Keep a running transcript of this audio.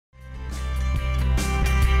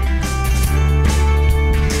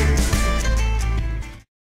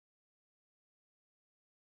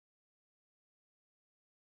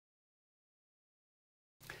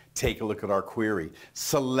Take a look at our query.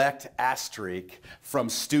 Select asterisk from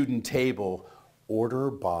student table,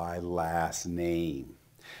 order by last name.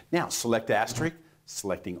 Now, select asterisk,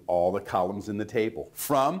 selecting all the columns in the table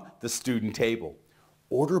from the student table.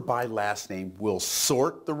 Order by last name will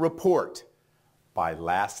sort the report by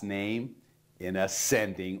last name in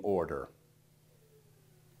ascending order.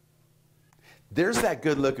 There's that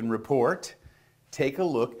good-looking report. Take a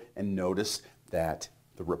look and notice that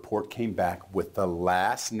the report came back with the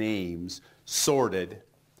last names sorted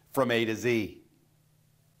from A to Z.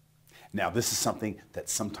 Now, this is something that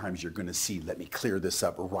sometimes you're going to see. Let me clear this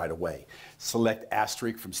up right away. Select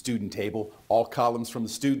asterisk from student table, all columns from the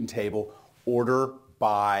student table, order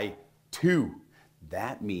by 2.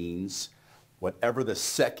 That means whatever the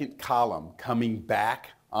second column coming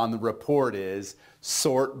back on the report is,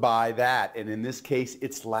 sort by that. And in this case,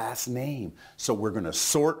 it's last name. So we're going to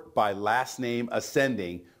sort by last name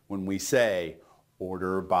ascending when we say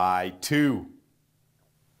order by 2.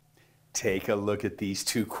 Take a look at these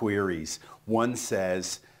two queries. One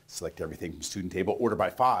says, select everything from student table, order by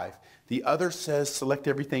 5. The other says, select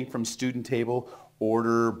everything from student table,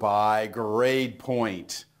 order by grade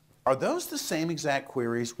point. Are those the same exact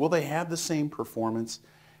queries? Will they have the same performance?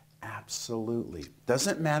 Absolutely.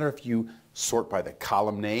 Doesn't matter if you sort by the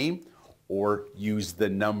column name or use the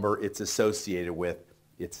number it's associated with,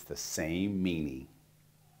 it's the same meaning.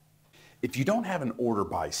 If you don't have an order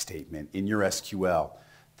by statement in your SQL,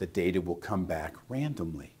 the data will come back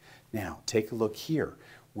randomly. Now, take a look here.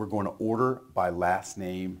 We're going to order by last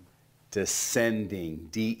name descending,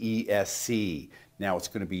 D-E-S-C. Now it's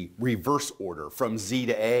going to be reverse order from Z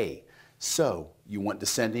to A. So you want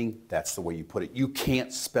descending, that's the way you put it. You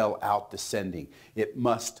can't spell out descending. It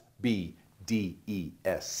must be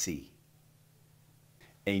D-E-S-C.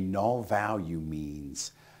 A null value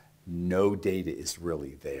means no data is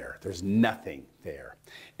really there. There's nothing there.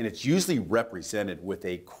 And it's usually represented with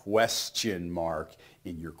a question mark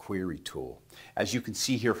in your query tool. As you can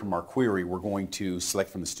see here from our query, we're going to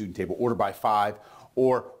select from the student table order by 5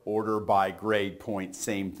 or order by grade point,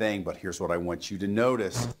 same thing, but here's what I want you to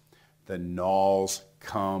notice. The nulls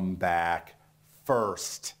come back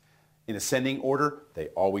first. In ascending order, they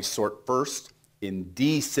always sort first. In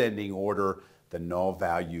descending order, the null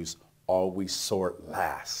values always sort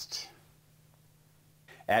last.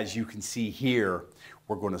 As you can see here,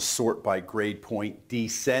 we're going to sort by grade point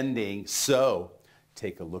descending. So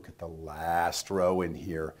take a look at the last row in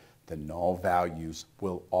here. The null values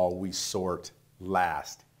will always sort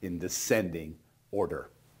last in descending order.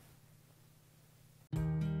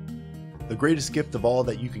 The greatest gift of all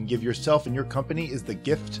that you can give yourself and your company is the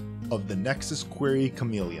gift of the Nexus Query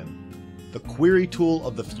Chameleon, the query tool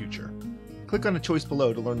of the future. Click on the choice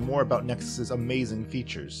below to learn more about Nexus's amazing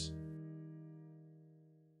features.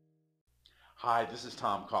 Hi, this is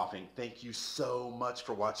Tom Coffing. Thank you so much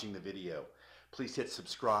for watching the video. Please hit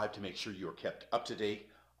subscribe to make sure you are kept up to date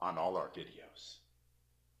on all our videos.